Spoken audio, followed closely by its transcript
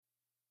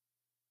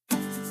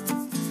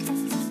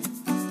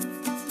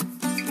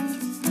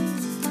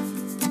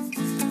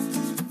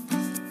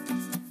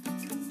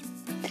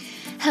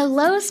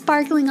Hello,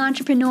 sparkling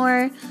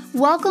entrepreneur.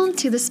 Welcome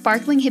to the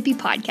Sparkling Hippie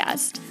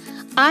Podcast.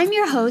 I'm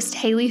your host,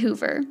 Haley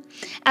Hoover.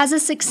 As a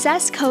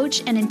success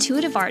coach and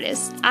intuitive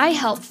artist, I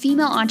help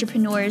female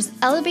entrepreneurs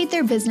elevate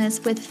their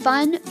business with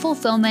fun,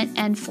 fulfillment,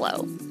 and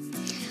flow.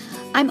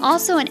 I'm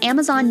also an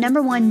Amazon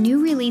 #1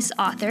 new release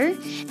author,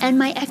 and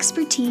my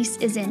expertise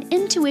is in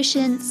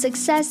intuition,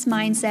 success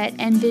mindset,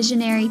 and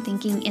visionary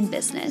thinking in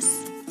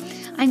business.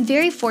 I'm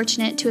very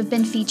fortunate to have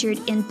been featured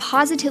in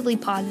Positively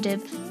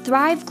Positive,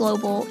 Thrive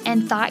Global,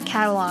 and Thought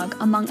Catalog,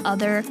 among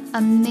other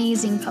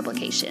amazing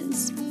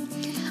publications.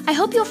 I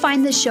hope you'll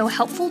find this show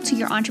helpful to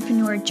your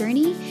entrepreneur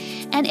journey,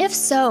 and if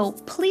so,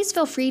 please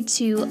feel free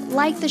to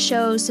like the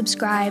show,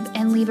 subscribe,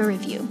 and leave a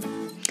review.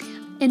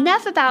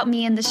 Enough about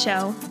me and the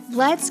show.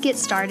 Let's get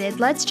started.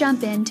 Let's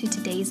jump into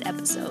today's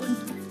episode.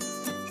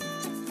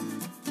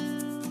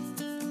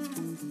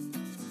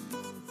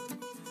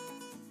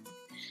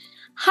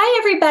 Hi,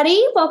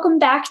 everybody. Welcome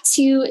back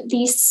to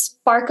the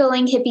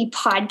Sparkling Hippie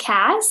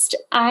Podcast.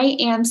 I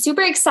am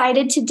super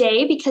excited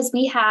today because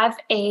we have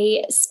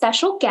a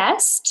special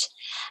guest,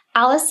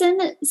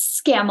 Allyson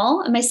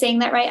Scammell. Am I saying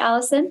that right,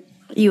 Allyson?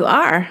 You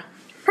are.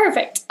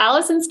 Perfect.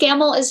 Allyson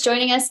Scammell is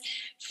joining us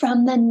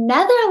from the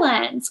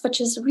Netherlands,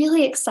 which is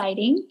really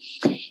exciting.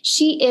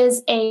 She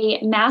is a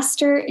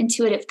master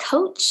intuitive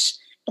coach,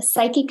 a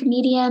psychic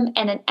medium,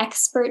 and an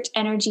expert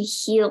energy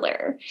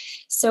healer.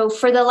 So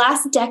for the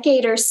last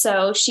decade or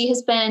so, she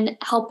has been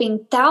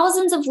helping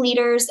thousands of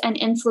leaders and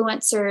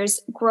influencers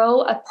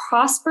grow a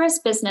prosperous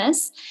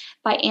business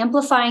by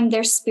amplifying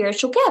their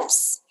spiritual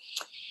gifts.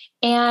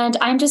 And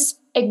I'm just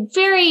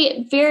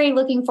very, very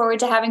looking forward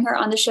to having her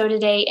on the show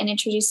today and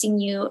introducing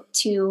you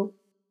to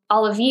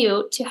all of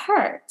you to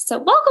her. So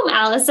welcome,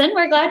 Allyson.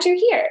 We're glad you're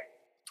here.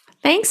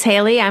 Thanks,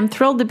 Haley. I'm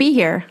thrilled to be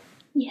here.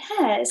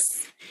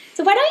 Yes.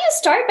 So why don't you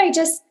start by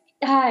just,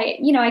 I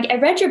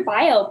read your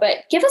bio, but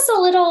give us a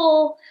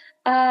little,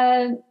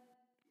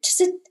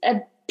 just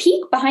a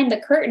peek behind the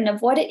curtain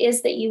of what it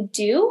is that you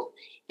do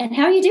and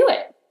how you do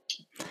it.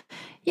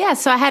 Yeah,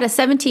 so I had a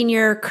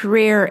 17-year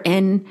career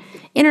in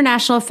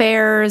international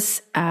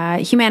affairs,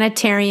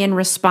 humanitarian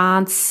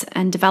response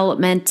and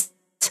development.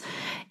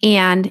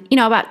 And,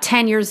 about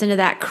 10 years into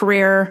that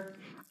career,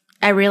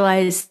 I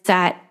realized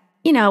that,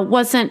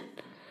 wasn't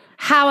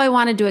how I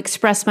wanted to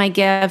express my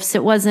gifts.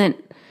 It wasn't,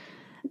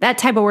 that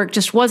type of work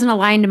just wasn't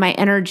aligned to my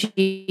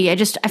energy.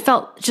 I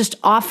felt just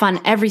off on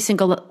every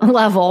single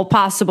level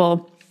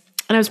possible.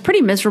 And I was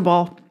pretty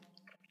miserable.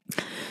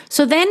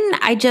 So then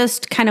I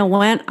just kind of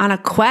went on a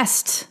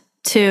quest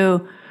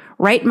to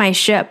right my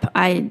ship.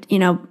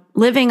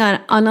 Living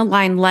an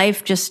unaligned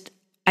life,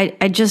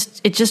 it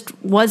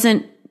just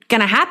wasn't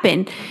going to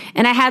happen.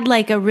 And I had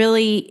like a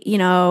really,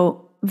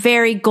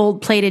 very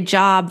gold-plated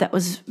job that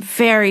was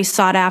very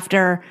sought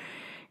after,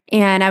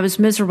 and I was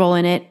miserable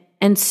in it.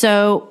 And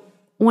so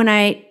when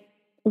I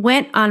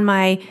went on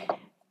my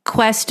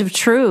quest of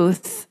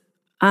truth,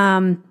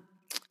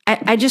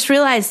 I just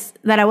realized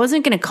that I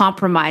wasn't going to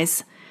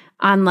compromise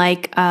on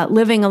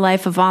living a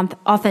life of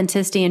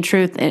authenticity and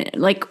truth,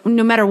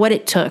 no matter what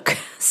it took.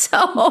 So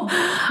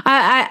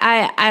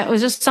I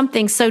was just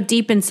something so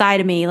deep inside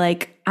of me.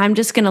 I'm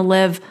just going to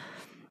live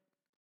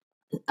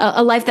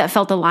a life that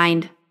felt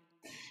aligned.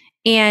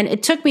 And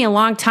it took me a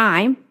long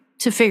time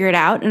to figure it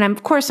out. And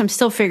of course I'm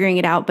still figuring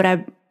it out, but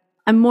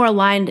I'm more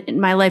aligned in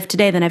my life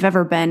today than I've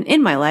ever been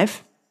in my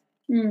life.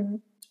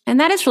 Mm. And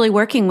that is really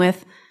working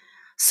with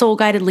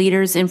soul-guided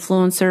leaders,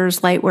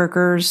 influencers, light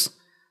workers,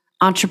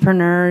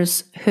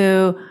 entrepreneurs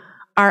who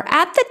are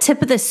at the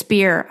tip of the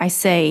spear, I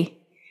say,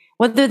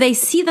 whether they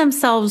see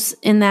themselves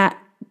in that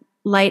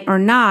light or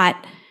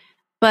not,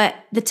 but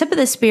the tip of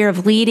the spear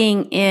of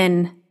leading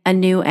in a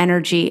new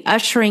energy,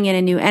 ushering in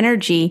a new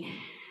energy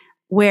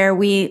where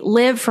we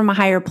live from a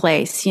higher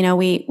place.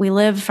 We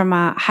live from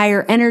a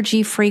higher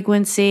energy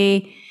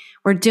frequency.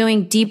 We're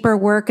doing deeper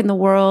work in the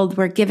world.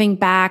 We're giving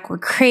back. We're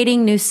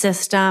creating new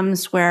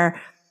systems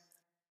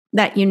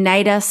that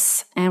unite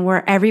us, and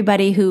where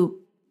everybody who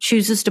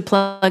chooses to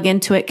plug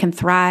into it can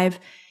thrive,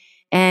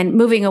 and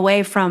moving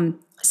away from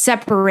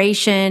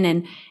separation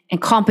and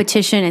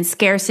competition and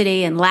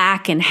scarcity and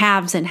lack and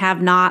haves and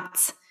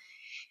have-nots.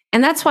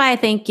 And that's why I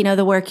think,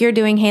 the work you're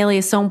doing, Haley,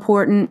 is so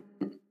important.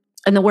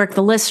 And the work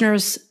the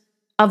listeners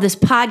of this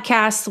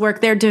podcast, the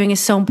work they're doing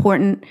is so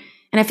important.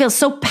 And I feel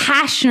so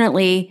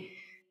passionately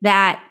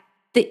that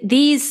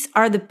these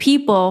are the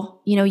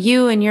people,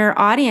 you and your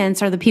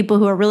audience are the people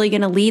who are really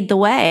going to lead the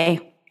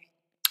way.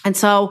 And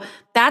so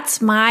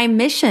that's my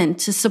mission,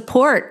 to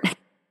support,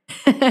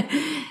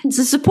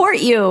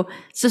 you,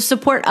 to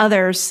support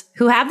others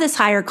who have this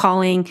higher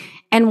calling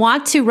and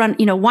want to run,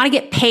 want to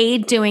get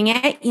paid doing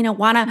it,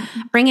 want to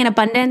bring in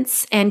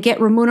abundance and get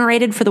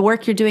remunerated for the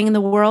work you're doing in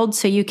the world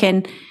so you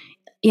can,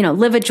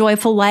 live a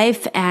joyful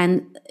life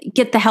and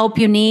get the help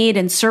you need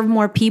and serve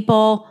more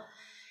people.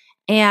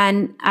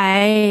 And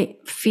I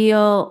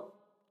feel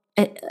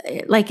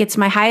like it's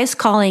my highest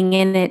calling,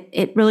 and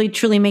it really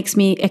truly makes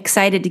me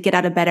excited to get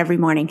out of bed every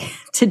morning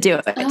to do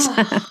it.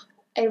 Oh,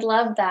 I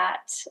love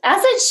that.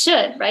 As it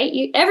should,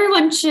 right?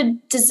 Everyone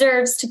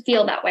deserves to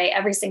feel that way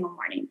every single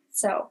morning.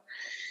 So,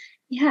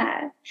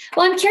 yeah.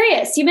 Well, I'm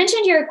curious. You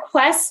mentioned your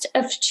quest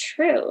of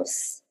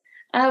truth.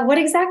 What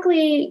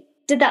exactly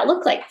did that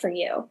look like for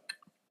you?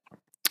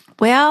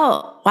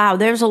 Well, wow,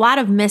 there's a lot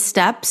of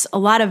missteps, a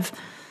lot of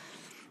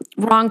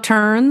wrong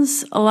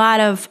turns, a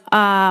lot of,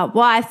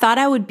 I thought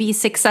I would be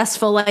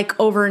successful like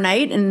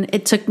overnight and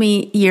it took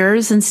me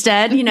years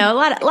instead, a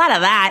lot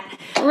of that.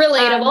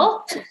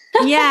 Relatable.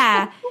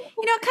 Yeah.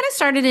 It kind of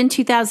started in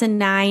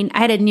 2009. I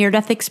had a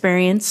near-death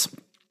experience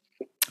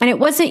and it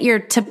wasn't your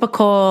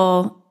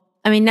typical,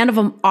 none of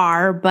them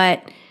are,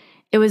 but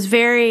it was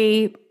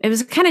a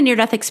kind of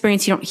near-death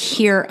experience you don't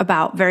hear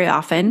about very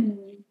often.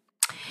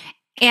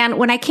 And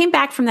when I came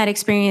back from that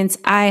experience,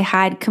 I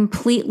had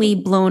completely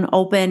blown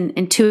open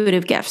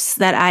intuitive gifts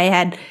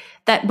that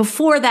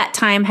before that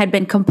time had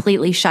been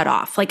completely shut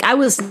off. Like I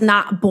was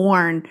not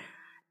born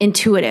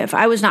intuitive.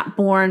 I was not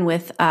born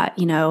with,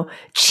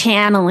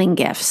 channeling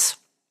gifts.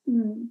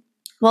 Mm.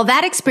 Well,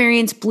 that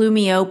experience blew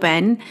me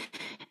open,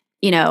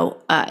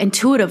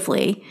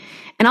 intuitively.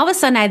 And all of a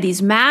sudden I had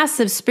these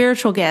massive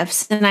spiritual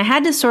gifts and I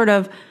had to sort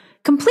of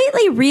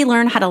completely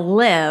relearn how to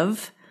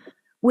live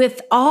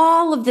with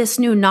all of this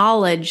new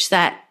knowledge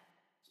that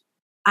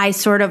I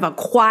sort of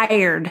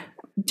acquired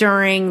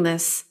during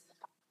this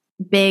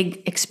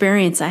big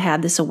experience I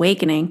had, this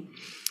awakening.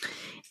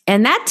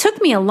 And that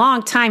took me a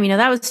long time.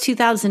 That was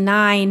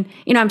 2009.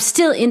 I'm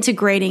still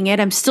integrating it.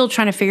 I'm still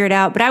trying to figure it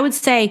out. But I would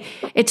say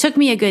it took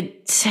me a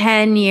good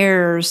 10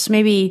 years,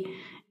 maybe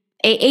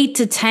 8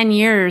 to 10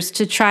 years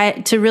to try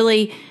to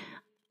really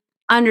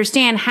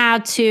understand how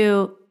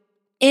to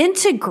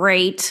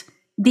integrate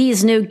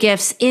these new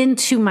gifts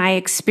into my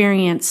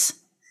experience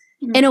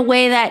in a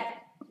way that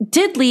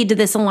did lead to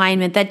this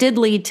alignment, that did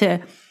lead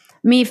to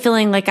me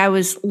feeling like I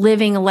was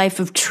living a life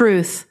of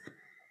truth.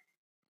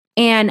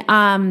 And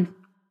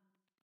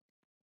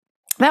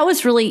that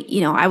was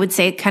really, I would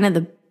say kind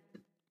of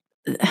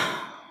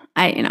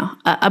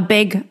a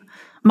big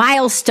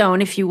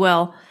milestone, if you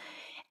will.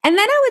 And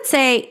then I would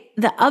say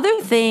the other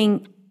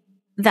thing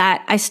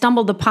that I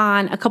stumbled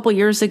upon a couple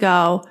years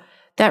ago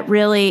that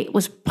really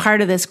was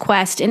part of this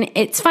quest. And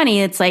it's funny.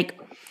 It's like,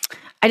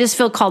 I just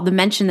feel called to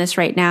mention this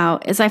right now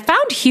is I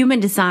found human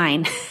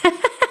design.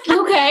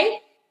 Okay.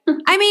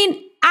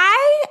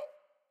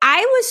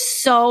 I was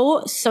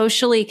so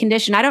socially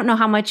conditioned. I don't know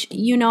how much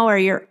or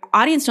your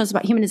audience knows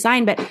about human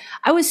design, but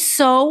I was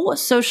so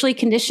socially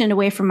conditioned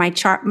away from my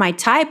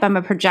type. I'm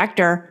a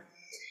projector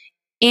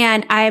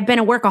and I have been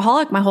a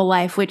workaholic my whole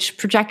life, which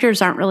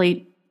projectors aren't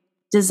really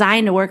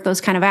designed to work those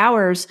kind of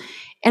hours.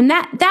 And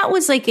that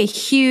was like a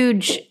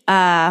huge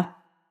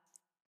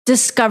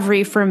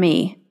discovery for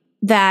me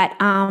that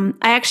I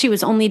actually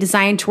was only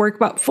designed to work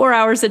about 4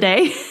 hours a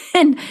day.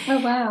 And oh,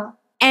 wow.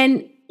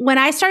 And when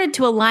I started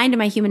to align to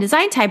my human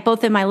design type,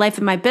 both in my life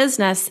and my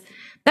business,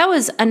 that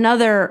was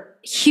another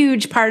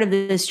huge part of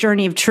this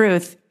journey of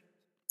truth,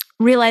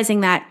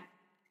 realizing that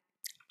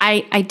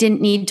I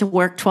didn't need to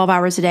work 12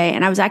 hours a day.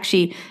 And I was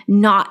actually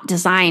not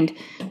designed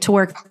to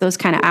work those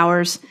kind of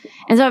hours.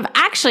 And so I've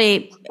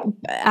actually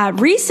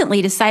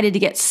recently decided to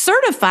get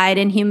certified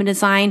in human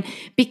design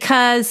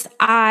because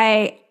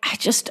I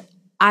just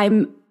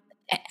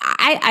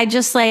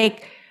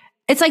like,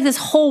 it's like this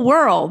whole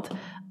world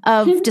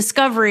of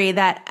discovery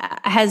that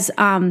has,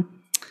 I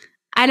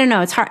don't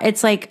know, it's hard.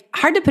 It's like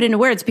hard to put into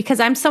words because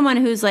I'm someone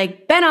who's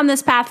like been on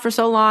this path for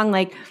so long,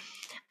 like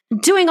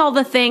doing all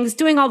the things,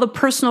 doing all the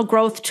personal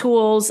growth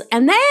tools.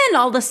 And then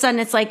all of a sudden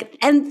it's like,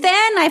 and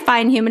then I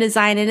find human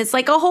design and it's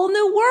like a whole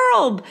new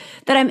world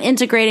that I'm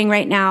integrating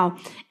right now.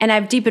 And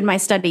I've deepened my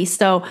study.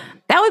 So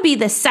that would be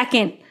the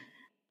second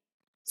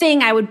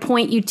thing I would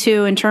point you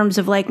to in terms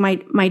of like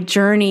my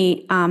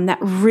journey that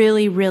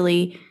really,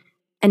 really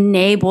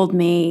enabled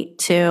me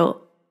to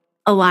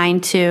align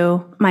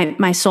to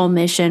my soul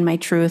mission, my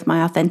truth,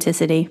 my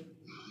authenticity.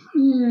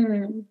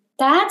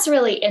 That's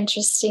really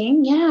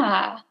interesting.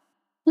 Yeah.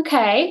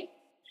 Okay.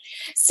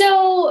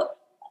 So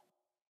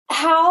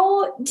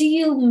how do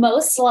you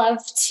most love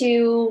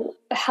to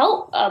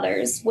help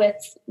others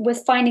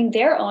with finding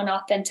their own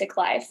authentic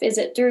life? Is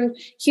it through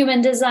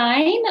human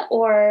design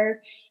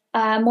or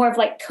more of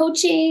like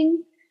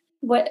coaching?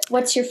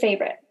 What's your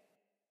favorite?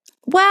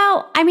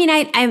 Well, I mean,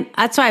 I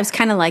that's why I was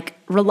kind of like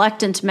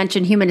reluctant to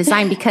mention human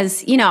design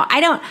because,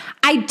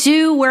 I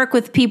do work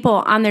with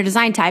people on their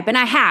design type and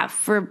I have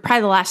for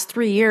probably the last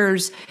 3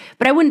 years,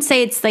 but I wouldn't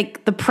say it's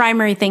like the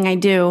primary thing I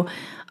do.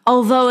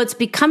 Although it's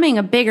becoming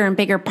a bigger and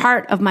bigger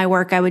part of my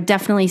work, I would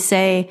definitely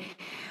say,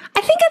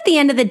 I think at the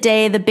end of the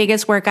day, the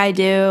biggest work I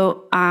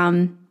do,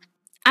 I'm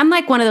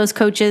like one of those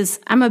coaches.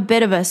 I'm a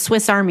bit of a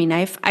Swiss Army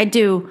knife. I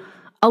do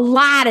a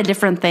lot of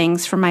different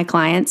things for my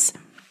clients.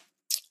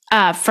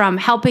 From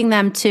helping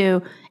them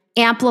to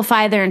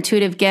amplify their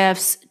intuitive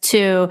gifts,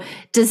 to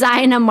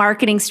design a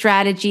marketing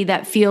strategy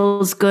that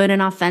feels good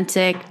and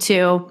authentic,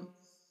 to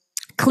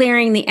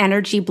clearing the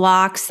energy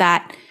blocks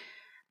that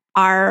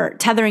are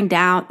tethering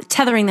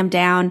them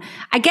down.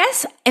 I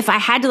guess if I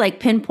had to like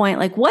pinpoint,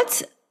 like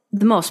what's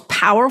the most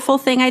powerful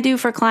thing I do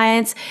for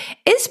clients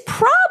is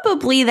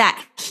probably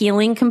that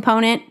healing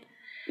component.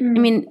 I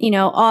mean,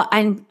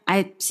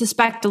 I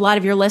suspect a lot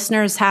of your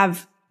listeners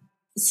have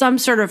some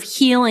sort of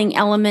healing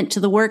element to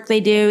the work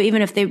they do,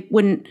 even if they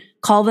wouldn't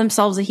call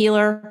themselves a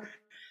healer.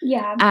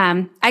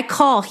 Yeah. I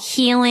call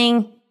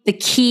healing the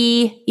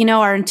key,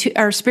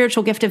 our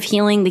spiritual gift of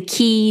healing, the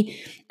key.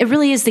 It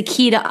really is the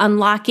key to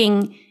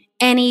unlocking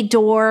any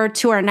door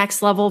to our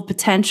next level of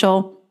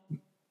potential.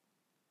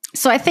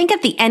 So I think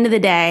at the end of the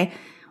day,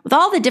 with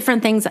all the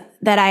different things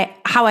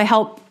how I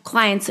help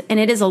clients, and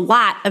it is a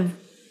lot of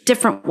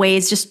different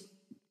ways just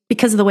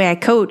because of the way I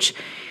coach,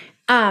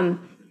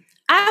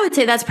 I would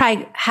say that's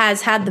probably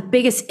has had the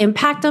biggest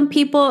impact on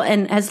people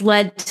and has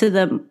led to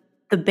the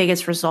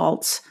biggest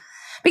results.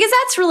 Because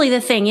that's really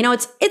the thing,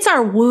 it's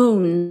our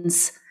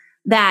wounds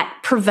that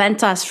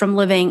prevent us from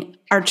living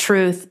our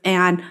truth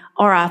and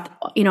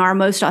our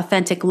most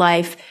authentic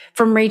life,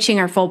 from reaching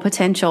our full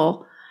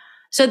potential.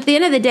 So at the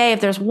end of the day,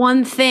 if there's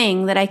one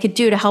thing that I could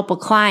do to help a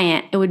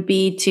client, it would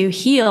be to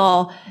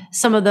heal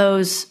some of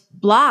those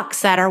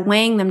blocks that are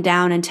weighing them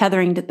down and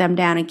tethering them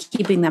down and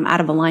keeping them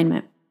out of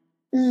alignment.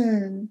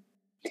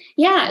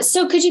 Yeah.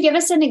 So could you give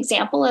us an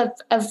example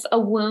of a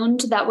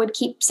wound that would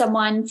keep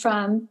someone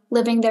from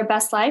living their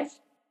best life?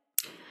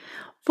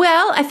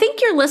 Well, I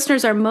think your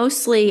listeners are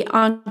mostly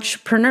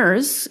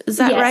entrepreneurs. Is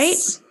that right?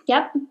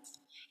 Yep.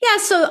 Yeah.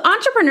 So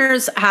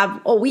entrepreneurs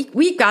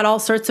we've got all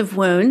sorts of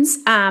wounds.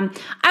 I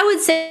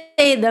would say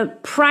the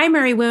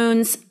primary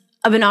wounds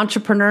of an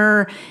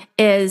entrepreneur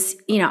is,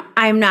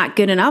 I'm not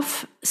good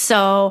enough.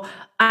 So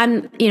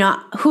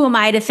who am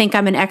I to think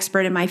I'm an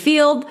expert in my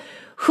field?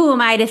 Who am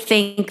I to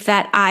think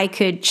that I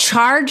could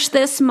charge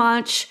this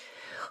much?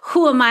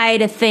 Who am I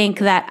to think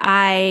that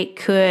I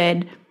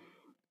could,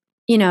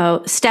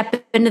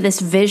 step into this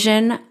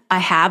vision I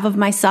have of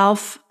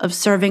myself of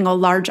serving a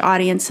large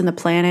audience in the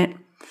planet?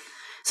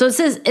 So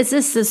it's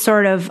this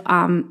sort of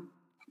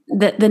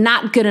the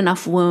not good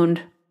enough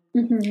wound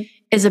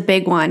is a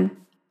big one.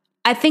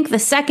 I think the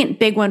second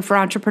big one for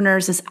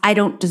entrepreneurs is I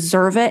don't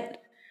deserve it.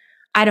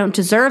 I don't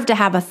deserve to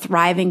have a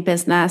thriving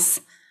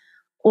business,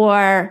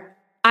 or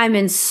I'm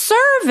in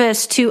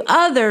service to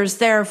others,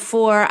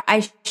 therefore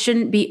I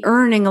shouldn't be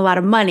earning a lot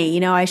of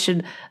money. I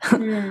should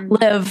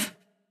live,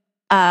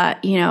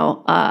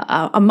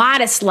 a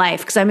modest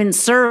life because I'm in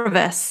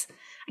service.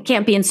 I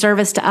can't be in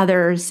service to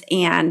others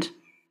and,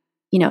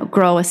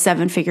 grow a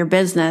 7-figure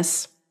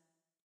business,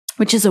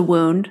 which is a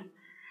wound.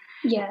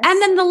 Yes.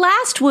 And then the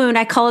last wound,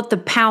 I call it the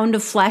pound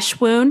of flesh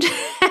wound.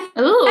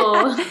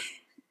 Ooh.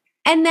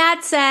 And that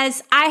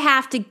says I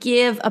have to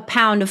give a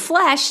pound of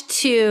flesh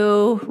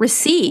to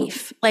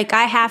receive. Like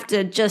I have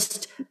to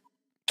just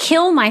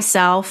kill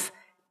myself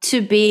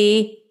to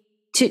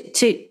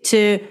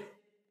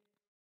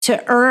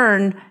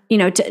earn,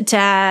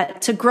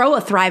 to grow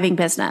a thriving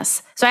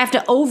business. So I have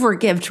to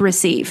overgive to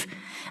receive.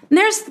 And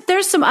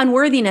there's some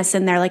unworthiness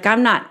in there. Like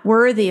I'm not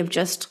worthy of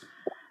just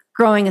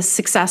growing a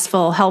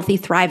successful, healthy,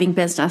 thriving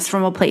business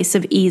from a place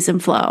of ease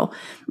and flow.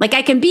 Like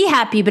I can be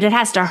happy, but it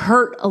has to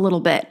hurt a little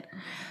bit.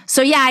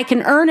 So yeah, I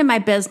can earn in my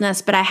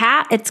business, but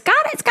it's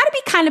got to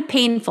be kind of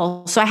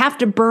painful. So I have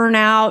to burn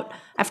out, I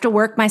have to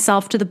work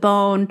myself to the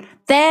bone.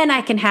 Then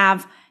I can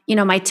have,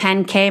 my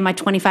 10K, my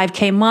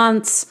 25K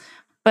months,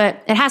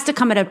 but it has to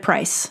come at a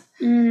price.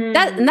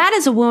 That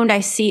is a wound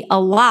I see a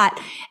lot.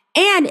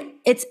 And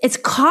it's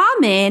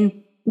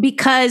common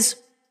because,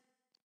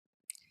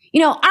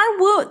 our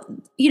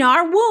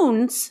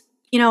wounds,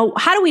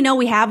 how do we know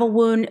we have a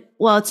wound?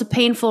 Well, it's a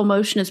painful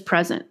emotion is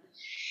present.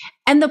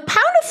 And the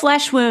pound of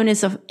flesh wound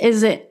is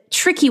a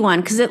tricky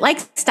one because it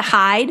likes to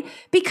hide,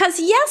 because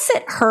yes,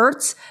 it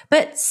hurts,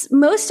 but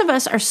most of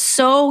us are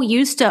so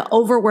used to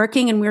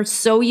overworking and we're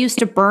so used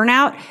to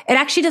burnout. It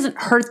actually doesn't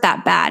hurt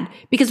that bad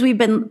because we've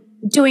been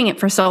doing it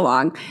for so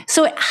long.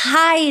 So it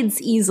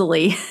hides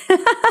easily. So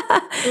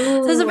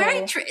it's a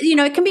very,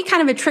 it can be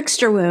kind of a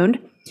trickster wound.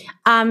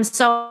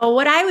 So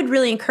what I would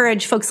really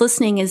encourage folks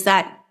listening is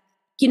that,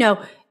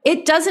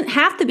 it doesn't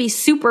have to be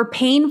super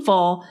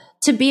painful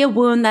to be a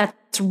wound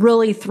that's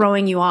really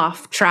throwing you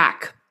off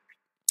track.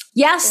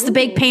 Yes, the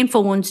big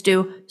painful wounds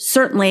do,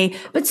 certainly,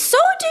 but so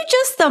do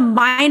just the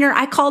minor,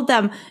 I call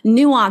them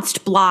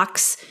nuanced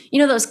blocks,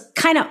 those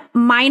kind of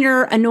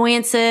minor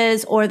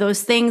annoyances or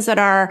those things that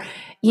are,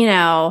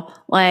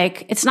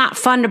 like it's not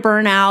fun to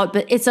burn out,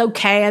 but it's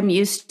okay. I'm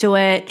used to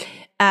it.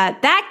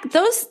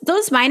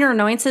 Those minor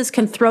annoyances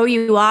can throw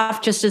you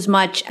off just as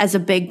much as a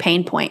big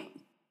pain point.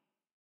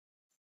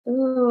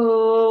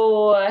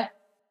 Ooh.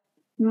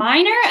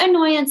 Minor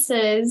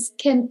annoyances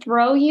can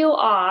throw you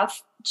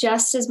off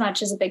just as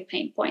much as a big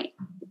pain point.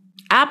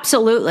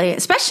 Absolutely.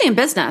 Especially in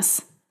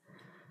business.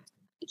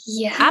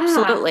 Yeah.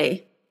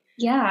 Absolutely.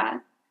 Yeah.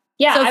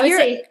 Yeah. So I would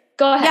say,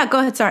 go ahead. Yeah, go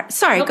ahead.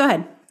 Sorry. Nope. Go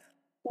ahead.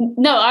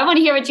 No, I want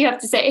to hear what you have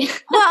to say.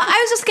 Well,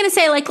 I was just going to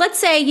say, like, let's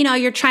say,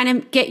 you're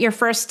trying to get your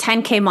first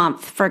 10K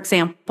month, for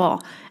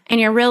example, and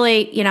you're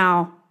really,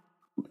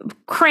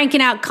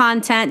 cranking out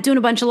content, doing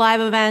a bunch of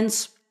live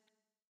events,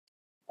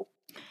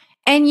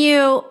 and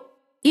you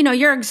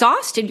you're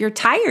exhausted, you're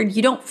tired,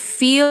 you don't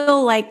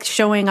feel like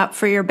showing up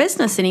for your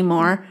business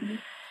anymore. Mm-hmm.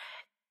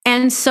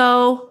 And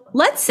so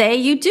let's say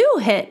you do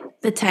hit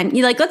the 10,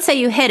 let's say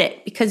you hit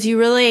it because you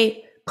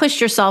really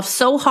pushed yourself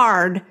so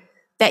hard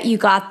that you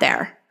got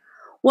there.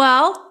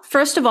 Well,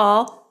 first of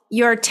all,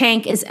 your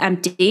tank is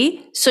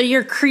empty. So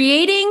you're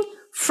creating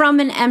from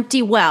an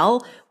empty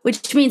well,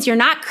 which means you're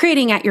not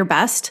creating at your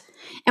best.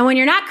 And when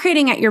you're not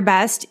creating at your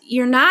best,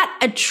 you're not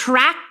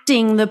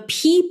attracting the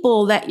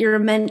people that you're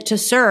meant to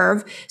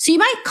serve. So you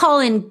might call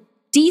in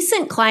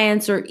decent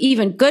clients or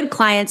even good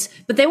clients,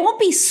 but they won't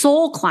be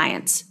soul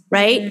clients,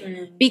 right?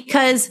 Mm-hmm.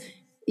 Because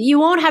you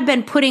won't have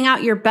been putting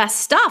out your best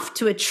stuff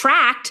to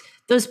attract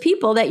those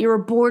people that you were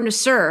born to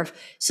serve.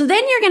 So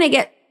then you're going to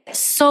get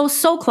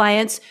so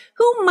clients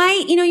who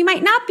might, you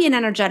might not be an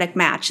energetic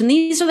match. And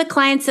these are the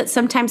clients that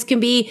sometimes can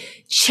be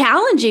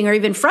challenging or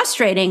even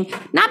frustrating,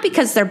 not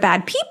because they're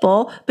bad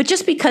people, but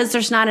just because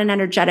there's not an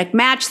energetic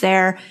match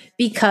there,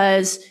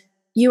 because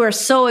you are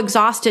so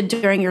exhausted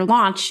during your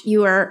launch,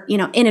 you are,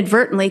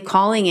 inadvertently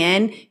calling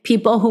in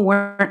people who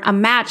weren't a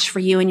match for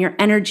you and your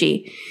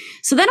energy.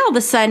 So then all of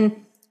a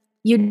sudden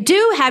you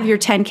do have your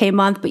 10K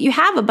month, but you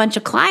have a bunch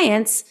of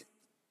clients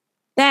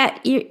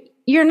that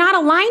you're not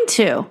aligned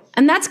to.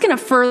 And that's going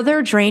to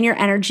further drain your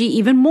energy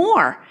even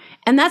more.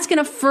 And that's going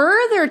to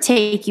further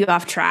take you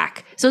off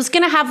track. So it's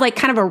going to have like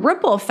kind of a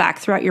ripple effect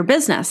throughout your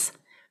business.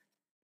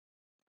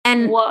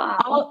 And,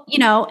 wow.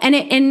 And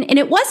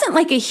it wasn't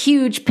like a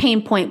huge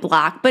pain point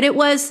block, but it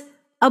was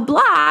a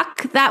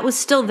block that was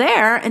still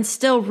there and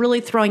still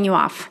really throwing you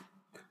off.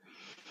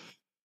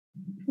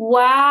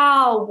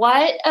 Wow.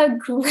 What a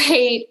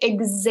great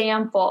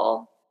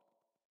example.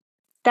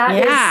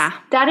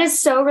 That is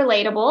so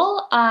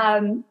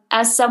relatable.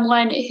 As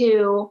someone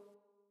who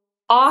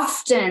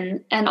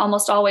often and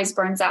almost always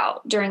burns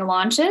out during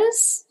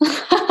launches.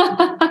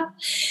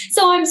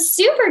 So I'm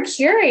super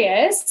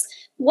curious.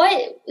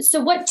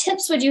 What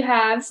tips would you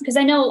have? Because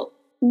I know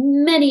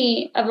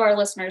many of our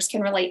listeners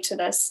can relate to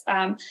this.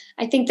 I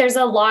think there's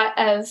a lot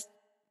of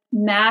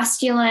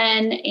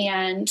masculine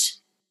and,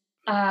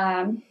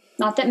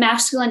 not that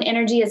masculine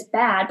energy is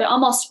bad, but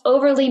almost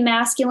overly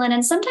masculine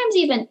and sometimes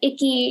even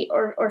icky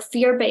or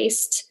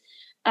fear-based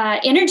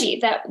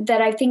energy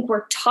that I think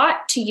we're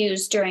taught to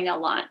use during a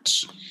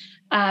launch,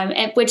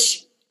 and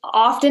which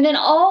often and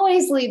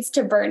always leads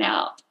to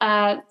burnout.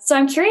 So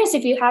I'm curious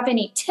if you have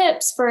any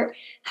tips for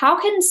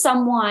how can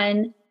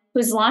someone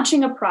who's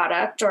launching a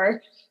product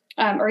or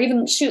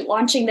even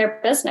launching their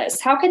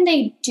business, how can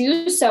they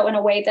do so in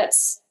a way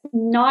that's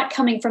not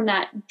coming from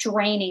that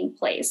draining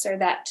place or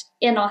that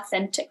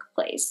inauthentic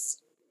place?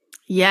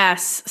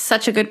 Yes,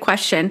 such a good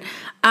question.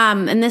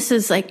 And this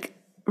is like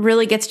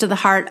really gets to the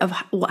heart of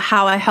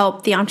how I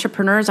help the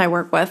entrepreneurs I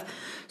work with.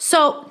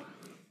 So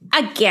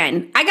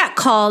again, I got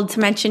called to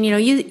mention,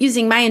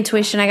 using my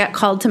intuition, I got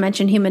called to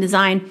mention human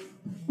design.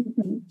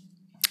 Mm-hmm.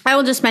 I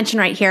will just mention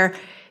right here,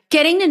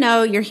 getting to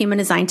know your human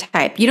design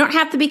type. You don't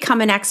have to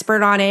become an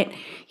expert on it.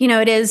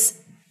 It is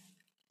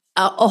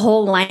a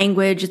whole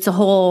language. It's a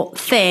whole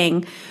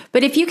thing.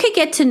 But if you could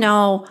get to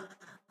know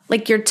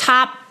like your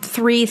top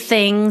 3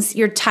 things,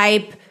 your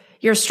type,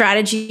 your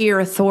strategy, your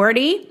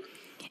authority,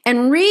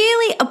 and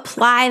really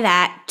apply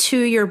that to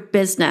your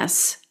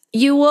business,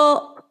 you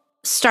will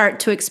start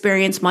to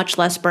experience much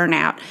less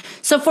burnout.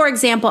 So for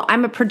example,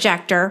 I'm a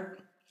projector.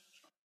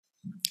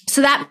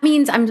 So that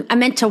means I'm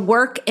meant to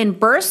work in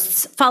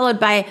bursts followed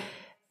by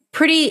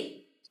pretty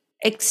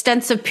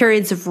extensive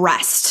periods of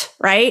rest,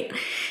 right?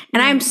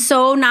 And I'm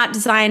so not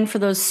designed for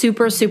those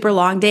super, super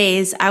long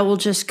days. I will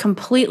just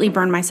completely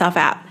burn myself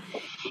out.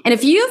 And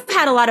if you've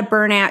had a lot of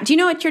burnout, do you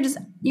know what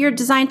your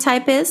design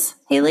type is,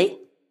 Haley?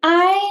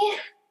 I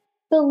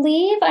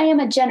believe I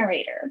am a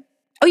generator.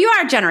 Oh, you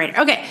are a generator.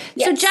 Okay.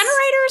 Yes. So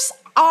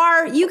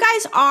you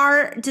guys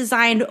are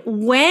designed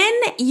when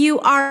you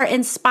are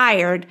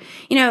inspired.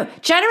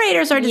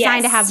 Generators are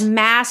designed to have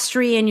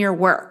mastery in your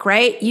work,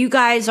 right? You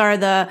guys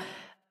you're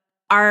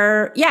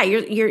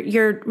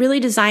really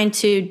designed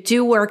to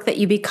do work that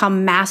you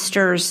become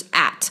masters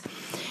at.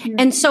 Mm-hmm.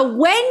 And so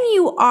when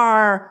you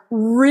are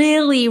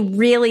really,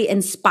 really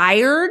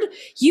inspired,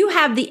 you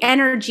have the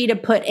energy to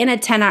put in a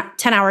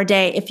 10-hour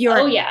day if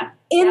you're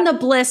in the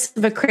bliss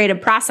of a creative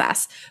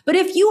process. But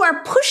if you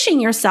are pushing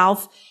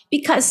yourself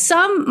because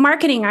some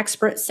marketing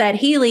expert said,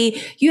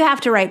 Haley, you have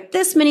to write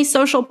this many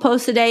social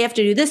posts a day, you have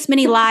to do this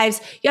many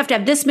lives, you have to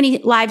have this many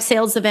live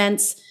sales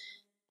events,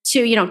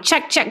 to,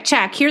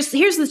 check. Here's the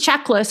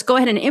checklist. Go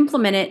ahead and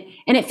implement it.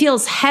 And it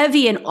feels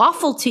heavy and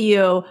awful to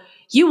you.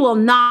 You will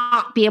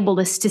not be able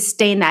to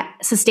sustain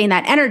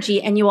that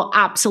energy, and you will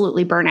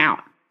absolutely burn out.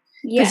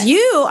 Because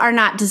you are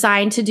not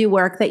designed to do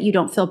work that you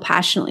don't feel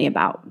passionately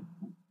about.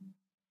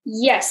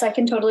 Yes, I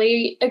can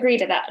totally agree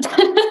to that.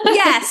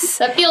 Yes.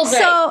 That feels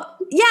right. So,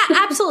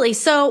 yeah, absolutely.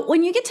 So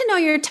when you get to know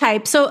your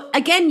type, so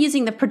again,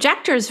 using the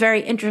projector is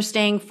very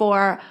interesting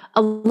for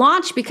a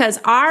launch because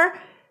our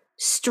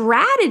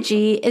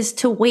strategy is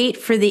to wait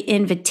for the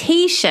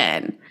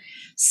invitation.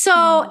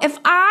 So if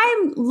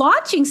I'm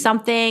launching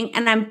something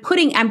and I'm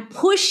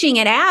pushing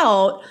it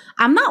out,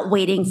 I'm not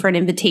waiting for an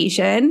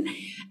invitation.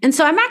 And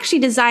so I'm actually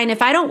designed,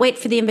 if I don't wait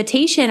for the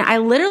invitation, I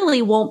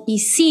literally won't be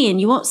seen.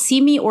 You won't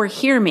see me or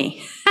hear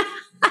me,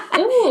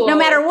 no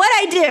matter what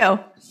I do.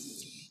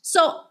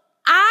 So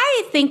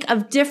I think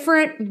of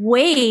different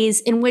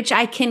ways in which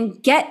I can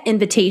get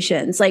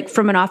invitations, like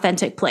from an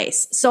authentic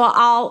place. So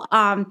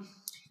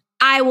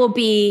I will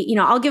be,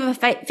 I'll give a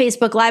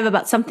Facebook Live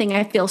about something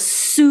I feel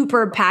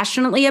super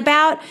passionately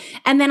about.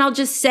 And then I'll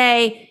just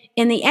say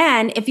in the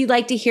end, if you'd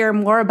like to hear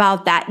more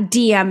about that,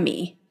 DM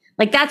me.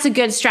 Like that's a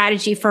good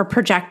strategy for a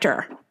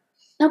projector.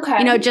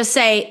 Okay. Just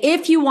say,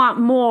 if you want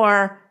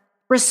more,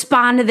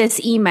 respond to this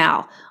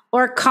email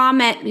or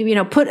comment,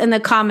 put in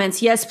the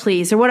comments, yes,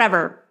 please, or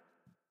whatever.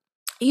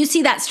 You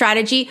see that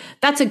strategy?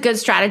 That's a good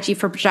strategy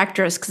for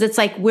projectors because it's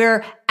like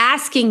we're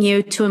asking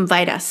you to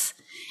invite us.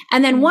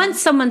 And then once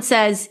someone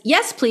says,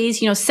 yes,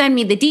 please, send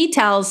me the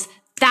details,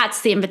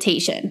 that's the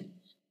invitation.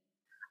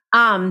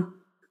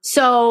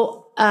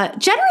 So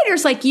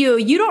generators like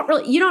you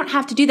don't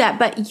have to do that,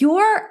 but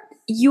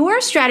your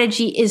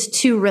strategy is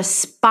to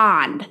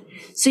respond.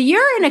 So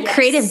you're in a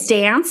creative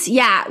dance,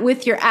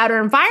 with your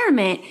outer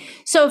environment.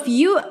 So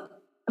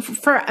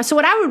so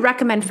what I would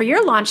recommend for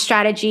your launch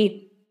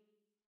strategy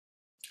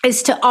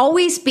is to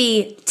always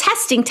be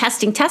testing,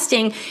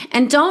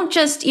 and don't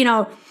just,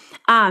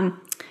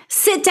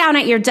 sit down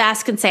at your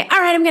desk and say, all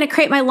right, I'm going to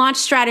create my launch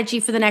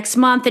strategy for the next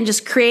month and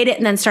just create it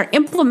and then start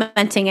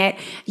implementing it.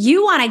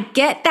 You want to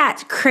get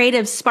that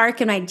creative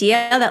spark and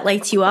idea that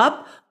lights you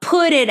up,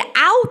 put it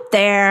out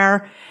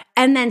there,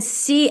 and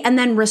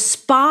then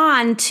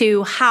respond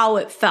to how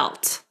it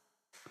felt.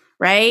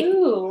 Right?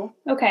 Ooh,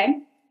 okay.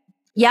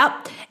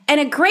 Yep. And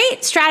a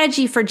great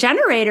strategy for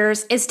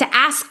generators is to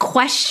ask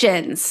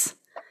questions.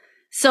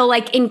 So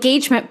like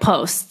engagement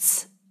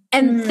posts.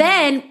 And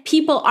then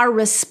people are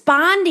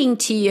responding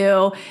to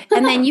you,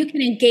 and then you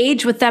can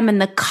engage with them in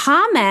the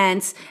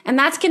comments. And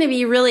that's going to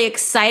be really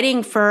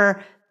exciting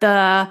for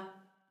the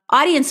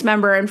audience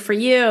member and for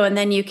you. And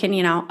then you can,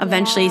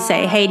 eventually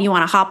say, hey, do you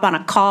want to hop on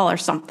a call or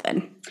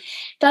something?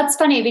 That's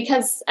funny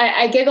because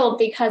I giggled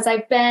because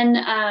I've been,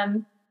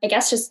 I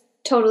guess just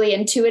totally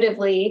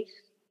intuitively,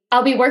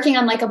 I'll be working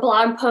on like a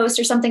blog post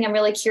or something I'm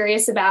really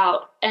curious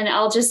about. And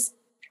I'll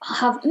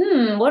have,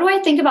 what do I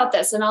think about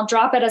this? And I'll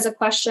drop it as a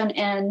question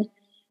in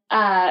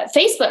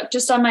Facebook,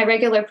 just on my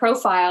regular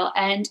profile.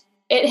 And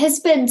it has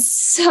been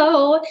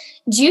so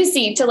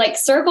juicy to like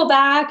circle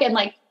back and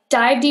like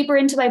dive deeper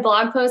into my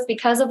blog post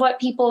because of what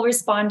people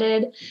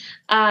responded.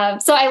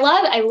 So I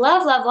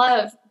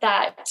love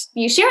that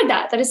you shared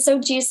that. That is so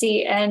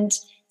juicy and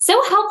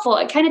so helpful.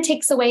 It kind of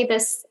takes away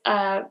this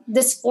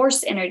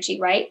force energy,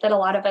 right? That a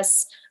lot of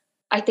us,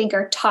 I think,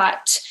 are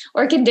taught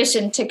or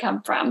conditioned to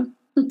come from.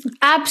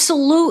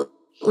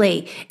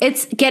 Absolutely.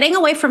 It's getting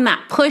away from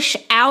that push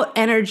out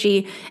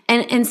energy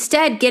and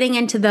instead getting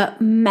into the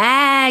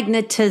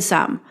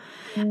magnetism.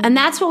 And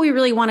that's what we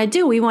really want to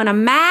do. We want to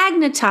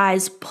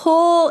magnetize,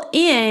 pull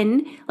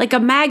in like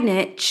a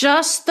magnet,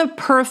 just the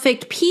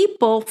perfect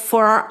people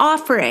for our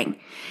offering.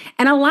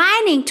 And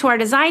aligning to our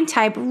design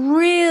type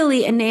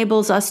really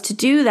enables us to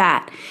do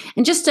that.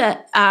 And just to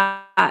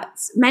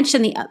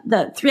mention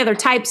the three other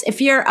types,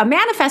 if you're a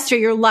manifestor,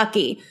 you're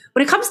lucky.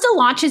 When it comes to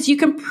launches, you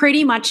can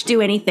pretty much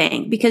do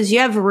anything because you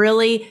have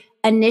really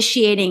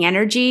initiating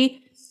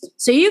energy.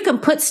 So you can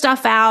put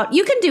stuff out.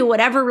 You can do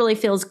whatever really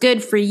feels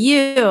good for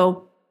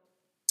you.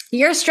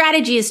 Your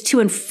strategy is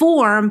to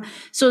inform.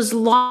 So as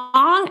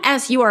long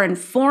as you are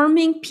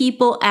informing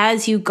people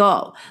as you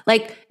go,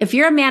 like if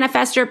you're a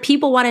manifestor,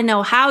 people want to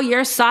know how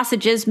your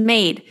sausage is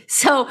made.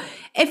 So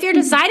if you're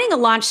designing a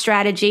launch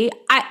strategy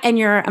and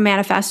you're a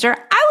manifestor,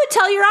 I would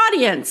tell your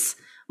audience,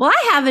 well,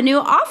 I have a new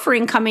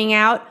offering coming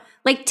out.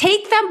 Like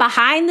take them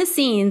behind the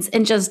scenes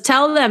and just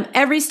tell them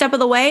every step of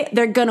the way.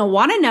 They're going to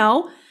want to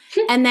know.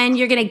 And then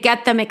you're going to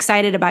get them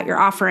excited about your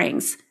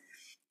offerings.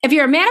 If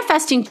you're a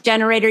manifesting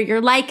generator, you're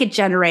like a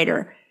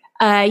generator.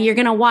 You're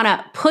going to want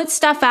to put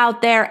stuff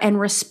out there and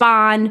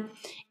respond.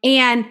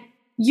 And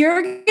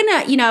you're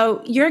going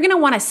to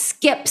want to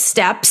skip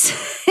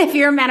steps. If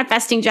you're a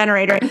manifesting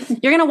generator,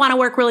 you're going to want to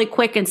work really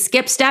quick and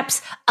skip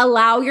steps.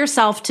 Allow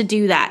yourself to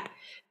do that.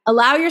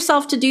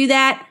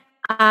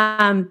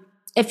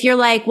 If you're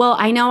like, well,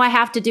 I know I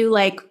have to do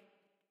like,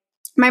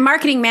 my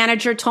marketing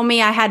manager told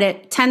me I had a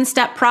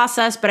 10-step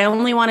process, but I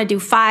only want to do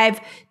 5.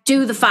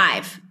 Do the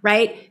 5,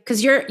 right?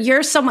 Because you're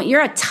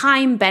a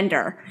time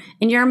bender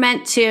and you're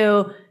meant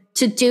to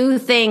do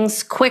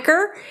things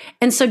quicker.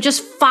 And so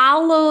just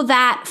follow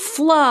that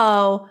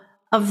flow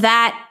of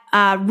that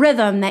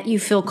rhythm that you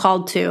feel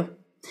called to.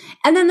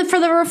 And then for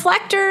the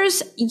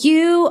reflectors, this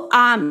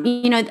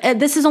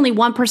is only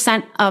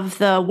 1% of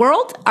the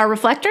world are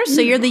reflectors.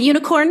 So you're the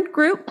unicorn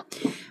group,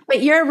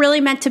 but you're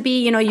really meant to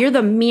be, you're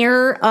the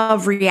mirror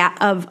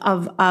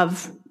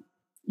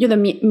you're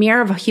the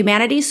mirror of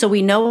humanity. So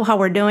we know how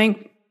we're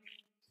doing.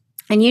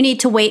 And you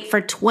need to wait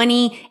for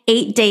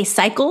 28-day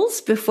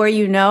cycles before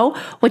you know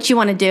what you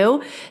want to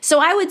do. So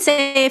I would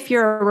say if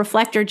you're a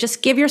reflector,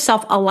 just give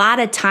yourself a lot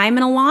of time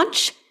in a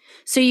launch.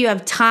 So you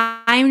have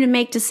time to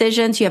make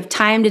decisions, you have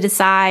time to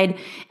decide,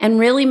 and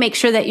really make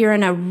sure that you're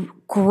in a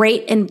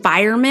great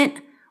environment.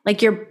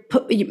 Like you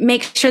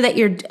make sure that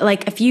you're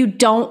like, if you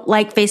don't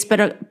like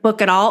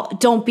Facebook at all,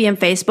 don't be in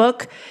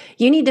Facebook.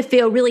 You need to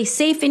feel really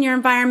safe in your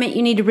environment.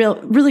 You need to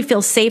really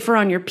feel safer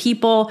on your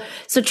people.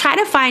 So try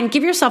to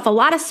give yourself a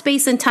lot of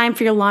space and time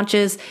for your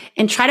launches,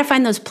 and try to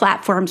find those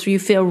platforms where you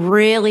feel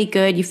really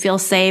good, you feel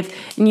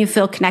safe, and you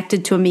feel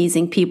connected to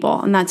amazing people.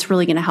 And that's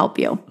really going to help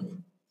you.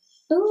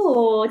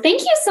 Oh,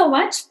 thank you so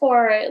much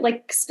for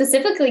like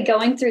specifically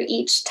going through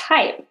each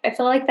type. I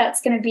feel like that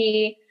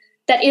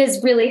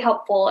is really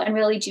helpful and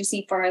really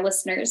juicy for our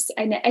listeners.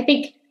 I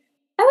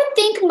would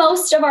think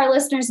most of our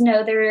listeners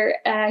know their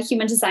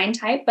human design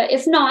type, but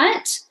if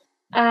not,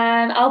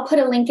 I'll put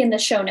a link in the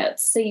show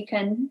notes so you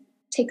can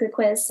take the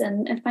quiz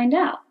and find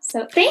out.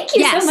 So thank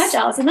you so much,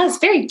 Allyson. That was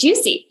very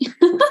juicy.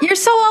 You're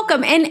so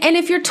welcome. And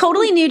if you're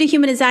totally new to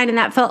human design and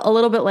that felt a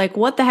little bit like,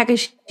 what the heck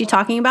is she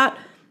talking about?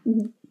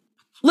 Mm-hmm.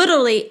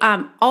 Literally,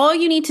 all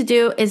you need to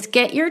do is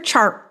get your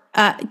chart,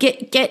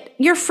 get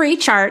your free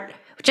chart,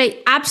 which I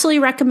absolutely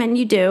recommend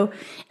you do.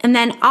 And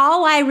then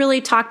all I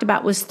really talked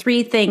about was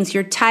 3 things: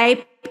 your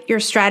type, your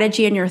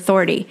strategy, and your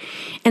authority.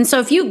 And so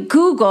if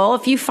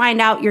you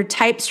find out your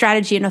type,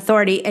 strategy, and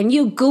authority, and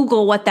you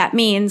Google what that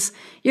means,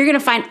 you're going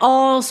to find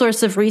all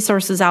sorts of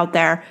resources out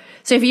there.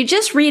 So if you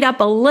just read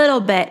up a little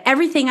bit,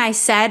 everything I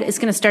said is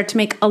going to start to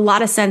make a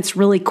lot of sense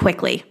really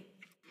quickly.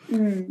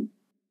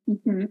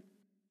 Mm-hmm.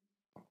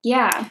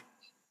 Yeah.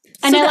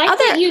 And I like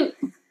that you...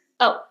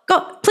 Oh,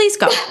 please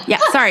go. Yeah.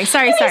 Sorry. I was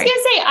going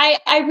to say,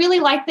 I really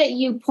like that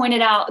you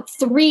pointed out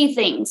 3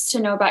 things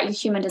to know about your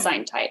human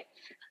design type.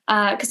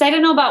 Because I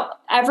don't know about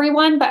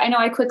everyone, but I know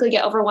I quickly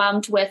get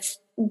overwhelmed with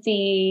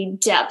the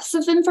depth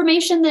of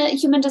information that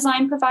human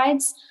design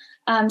provides.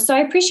 So I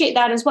appreciate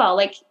that as well.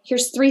 Like,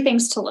 here's 3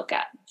 things to look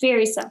at.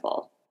 Very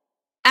simple.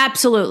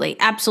 Absolutely.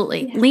 Yeah.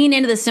 Lean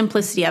into the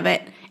simplicity of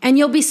it, and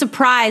you'll be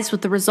surprised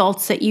with the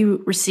results that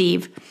you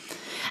receive.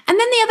 And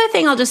then the other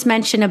thing I'll just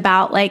mention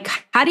about, like,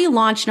 how do you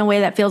launch in a way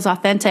that feels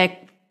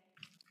authentic,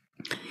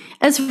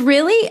 is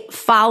really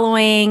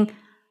following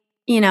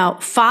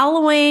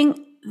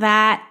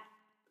that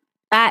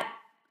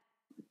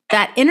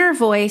inner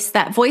voice,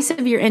 that voice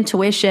of your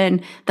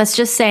intuition that's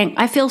just saying,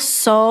 I feel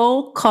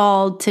so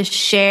called to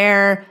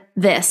share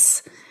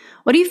this.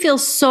 What do you feel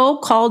so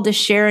called to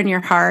share in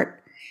your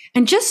heart?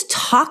 And just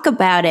talk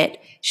about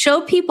it.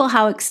 Show people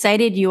how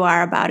excited you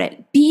are about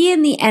it. Be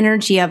in the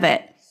energy of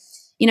it.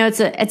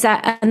 It's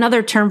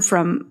another term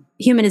from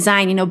human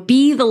design,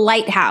 be the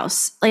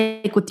lighthouse,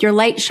 like with your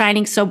light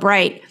shining so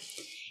bright.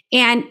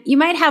 And you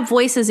might have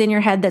voices in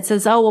your head that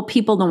says, oh, well,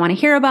 people don't want to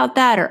hear about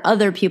that, or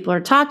other people are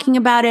talking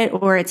about it,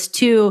 or it's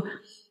too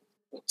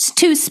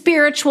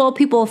spiritual.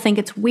 People think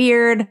it's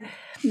weird.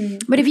 Mm-hmm.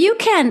 But if you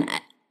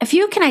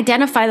can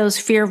identify those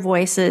fear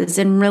voices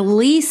and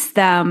release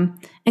them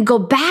and go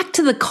back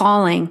to the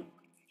calling,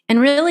 and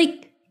really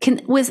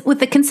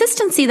with the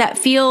consistency that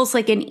feels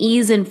like an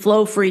ease and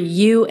flow for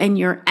you and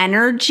your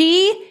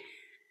energy,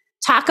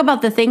 talk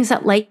about the things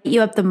that light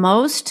you up the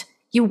most,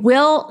 you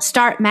will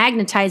start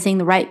magnetizing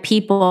the right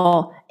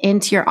people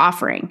into your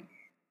offering.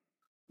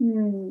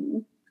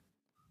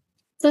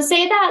 So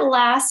say that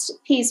last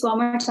piece one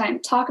more time.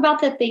 Talk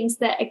about the things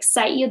that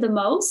excite you the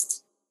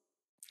most.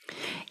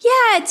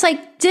 Yeah, it's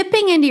like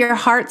dipping into your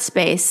heart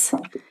space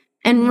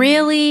and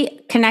really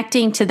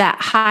connecting to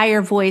that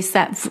higher voice,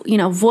 that,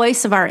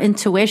 voice of our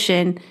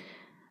intuition,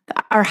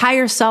 our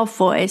higher self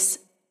voice,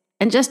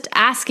 and just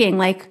asking,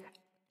 like,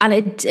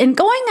 and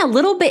going a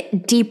little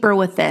bit deeper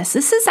with this.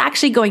 This is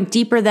actually going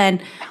deeper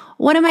than,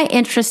 what am I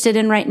interested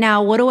in right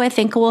now? What do I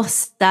think will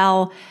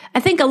sell? I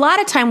think a lot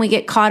of time we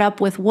get caught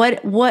up with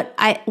what do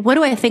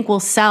I think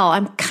will sell?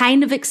 I'm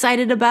kind of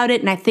excited about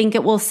it and I think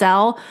it will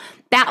sell.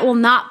 That will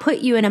not put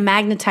you in a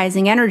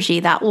magnetizing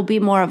energy. That will be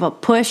more of a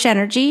push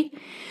energy.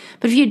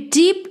 But if you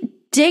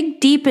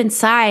dig deep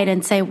inside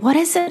and say, what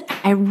is it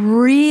I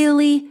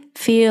really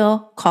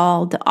feel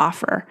called to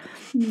offer?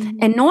 Mm-hmm.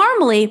 And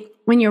normally,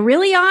 when you're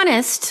really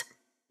honest,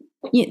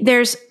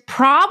 there's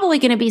probably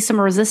going to be some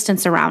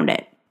resistance around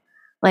it.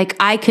 Like,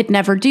 I could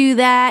never do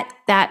that.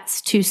 That's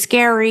too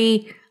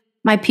scary.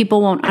 My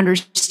people won't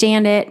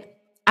understand it.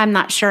 I'm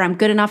not sure I'm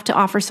good enough to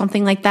offer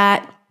something like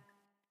that.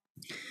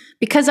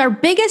 Because our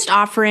biggest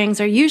offerings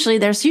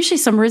there's usually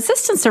some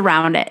resistance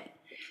around it.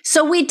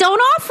 So we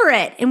don't offer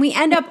it, and we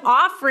end up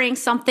offering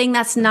something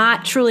that's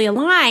not truly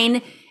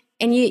aligned,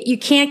 and you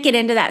can't get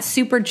into that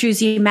super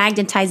juicy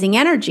magnetizing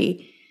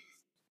energy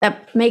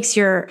that makes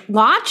your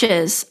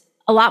launches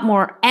a lot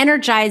more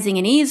energizing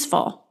and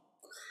easeful.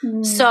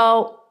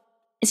 So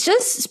it's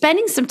just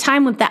spending some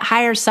time with that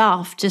higher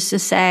self, just to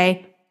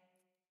say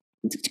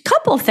a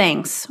couple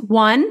things.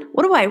 One,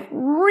 what do I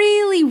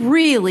really,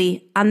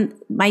 really, on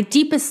my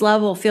deepest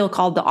level, feel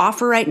called to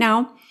offer right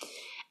now?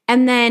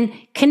 And then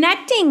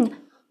connecting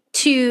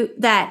to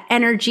that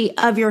energy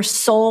of your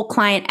soul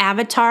client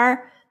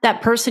avatar,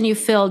 that person you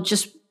feel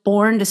just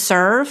born to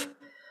serve,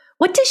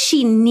 what does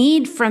she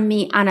need from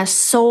me on a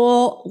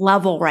soul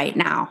level right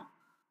now?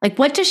 Like,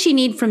 what does she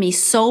need from me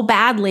so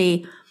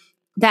badly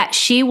that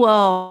she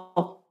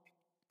will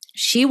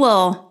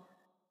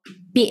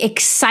be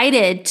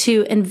excited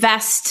to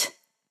invest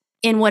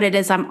in what it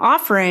is I'm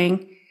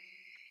offering?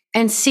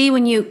 And see,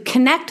 when you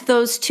connect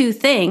those two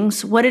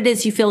things, what it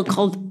is you feel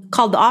called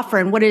to offer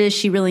and what it is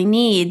she really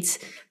needs,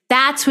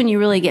 that's when you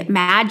really get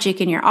magic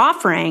in your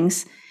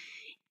offerings.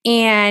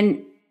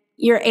 And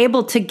you're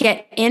able to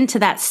get into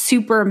that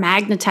super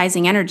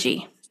magnetizing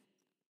energy.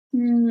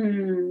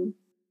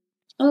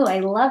 Oh, I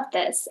love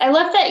this. I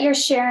love that you're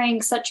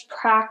sharing such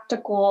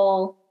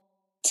practical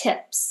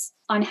tips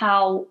on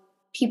how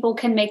people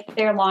can make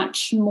their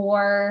launch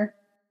more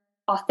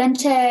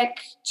authentic,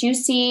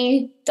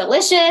 juicy,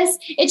 delicious.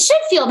 It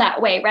should feel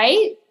that way,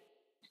 right?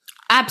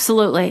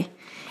 Absolutely.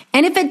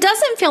 And if it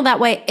doesn't feel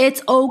that way,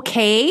 it's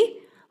okay.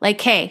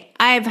 Like, hey,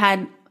 I've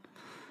had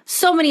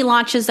so many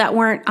launches that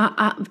weren't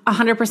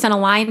 100%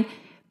 aligned.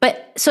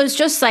 But so it's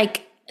just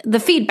like the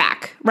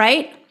feedback,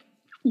 right?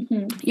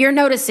 Mm-hmm. You're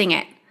noticing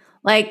it.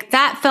 Like,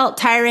 that felt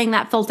tiring.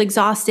 That felt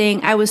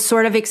exhausting. I was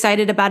sort of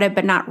excited about it,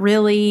 but not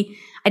really.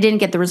 I didn't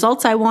get the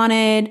results I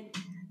wanted.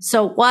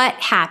 So what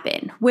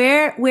happened?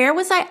 Where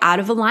was I out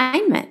of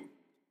alignment?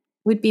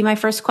 Would be my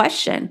first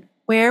question.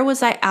 Where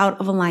was I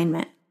out of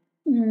alignment?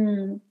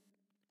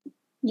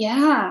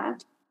 Yeah.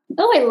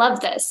 Oh, I love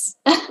this.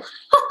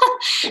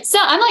 So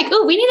I'm like,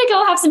 oh, we need to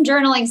go have some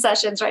journaling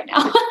sessions right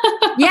now.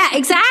 Yeah,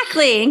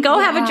 exactly. And go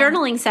have a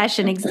journaling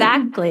session.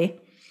 Exactly.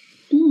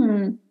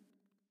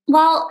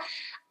 Well,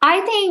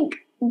 I think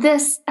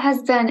this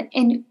has been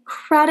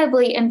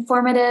incredibly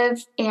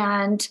informative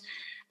and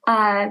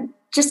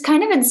just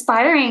kind of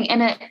inspiring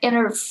in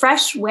a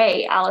fresh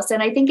way,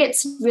 Allyson. I think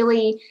it's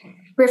really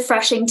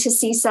refreshing to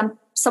see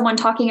someone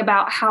talking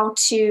about how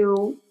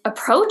to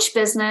approach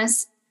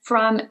business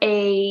from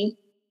a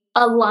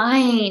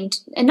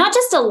aligned, and not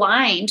just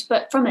aligned,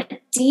 but from a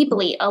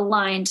deeply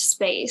aligned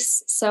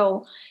space.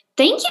 So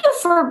thank you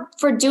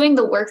for doing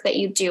the work that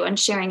you do and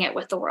sharing it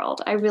with the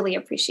world. I really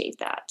appreciate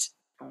that.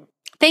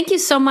 Thank you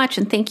so much.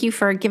 And thank you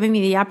for giving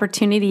me the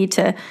opportunity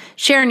to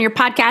share in your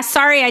podcast.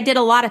 Sorry, I did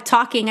a lot of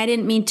talking. I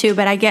didn't mean to,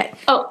 but I get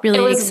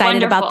really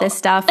excited about this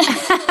stuff.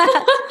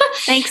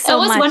 Thanks so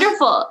much. It was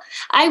wonderful.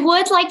 I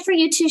would like for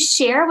you to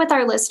share with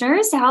our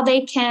listeners how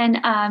they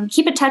can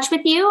keep in touch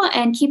with you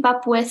and keep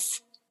up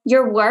with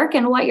your work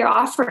and what you're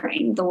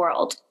offering the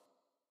world.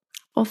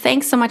 Well,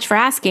 thanks so much for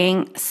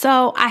asking.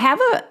 So I have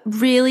a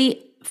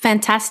really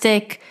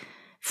fantastic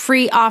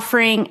free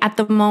offering at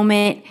the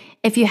moment.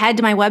 If you head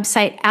to my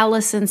website,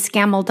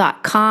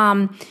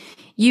 AllysonScammell.com,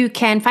 you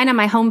can find on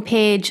my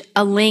homepage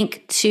a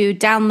link to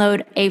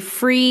download a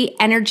free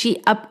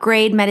energy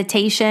upgrade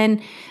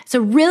meditation. It's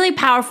a really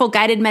powerful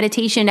guided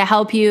meditation to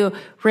help you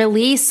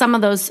release some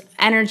of those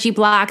energy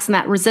blocks and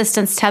that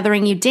resistance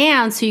tethering you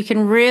down so you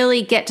can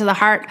really get to the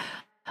heart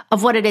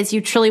of what it is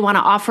you truly want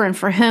to offer and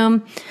for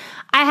whom.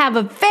 I have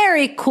a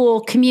very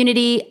cool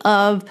community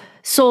of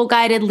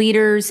soul-guided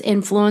leaders,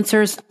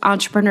 influencers,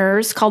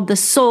 entrepreneurs called the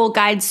Soul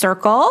Guide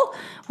Circle,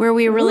 where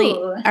we really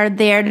are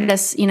there to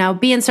just,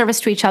 be in service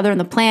to each other and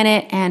the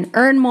planet and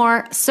earn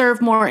more,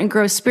 serve more, and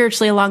grow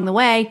spiritually along the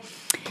way.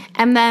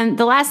 And then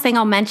the last thing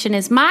I'll mention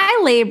is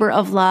my labor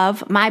of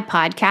love, my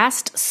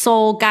podcast,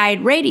 Soul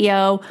Guide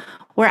Radio,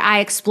 where I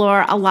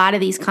explore a lot of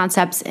these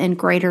concepts in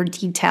greater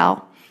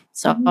detail.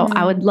 So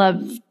I would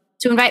love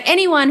to invite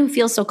anyone who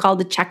feels so called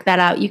to check that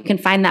out. You can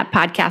find that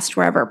podcast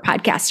wherever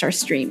podcasts are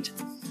streamed.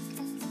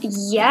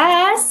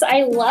 Yes,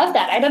 I love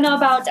that. I don't know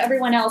about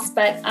everyone else,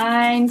 but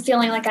I'm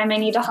feeling like I may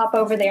need to hop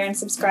over there and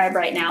subscribe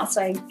right now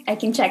so I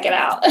can check it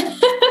out.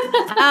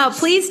 Oh,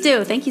 please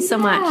do. Thank you so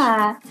much.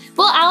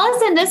 Well,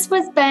 Allyson, this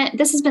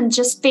has been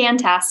just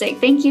fantastic.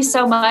 Thank you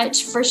so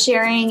much for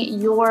sharing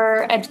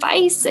your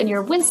advice and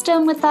your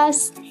wisdom with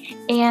us.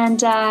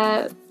 And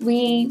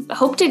we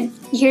hope to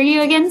hear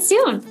you again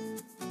soon.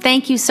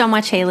 Thank you so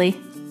much, Haley.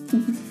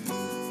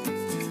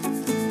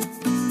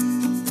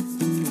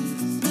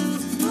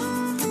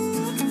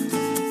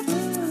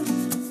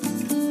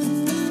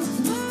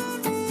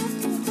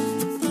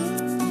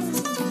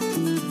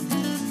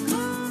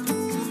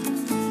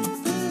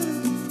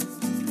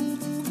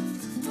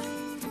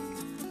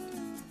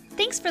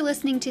 Thanks for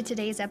listening to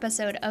today's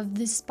episode of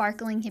the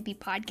Sparkling Hippie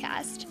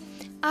Podcast.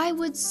 I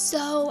would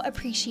so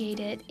appreciate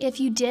it if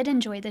you did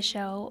enjoy the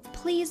show.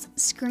 Please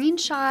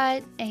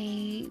screenshot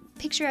a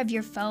picture of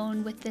your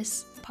phone with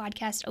this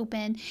podcast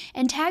open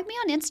and tag me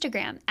on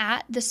Instagram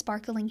at the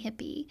Sparkling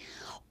Hippie.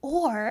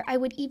 Or I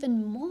would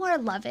even more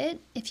love it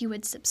if you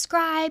would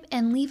subscribe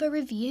and leave a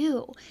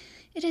review.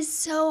 It is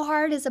so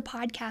hard as a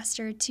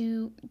podcaster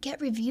to get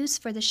reviews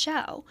for the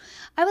show.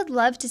 I would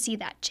love to see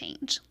that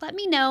change. Let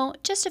me know,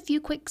 just a few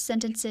quick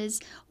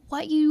sentences,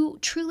 what you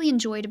truly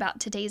enjoyed about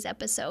today's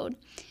episode.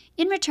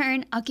 In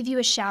return, I'll give you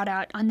a shout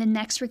out on the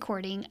next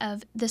recording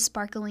of The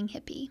Sparkling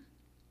Hippie.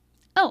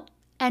 Oh,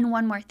 and And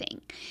one more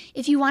thing.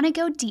 If you want to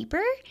go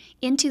deeper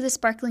into the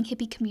Sparkling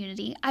Hippie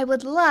community, I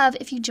would love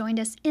if you joined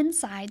us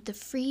inside the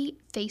free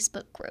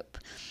Facebook group.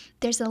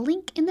 There's a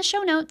link in the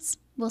show notes.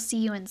 We'll see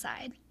you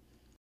inside.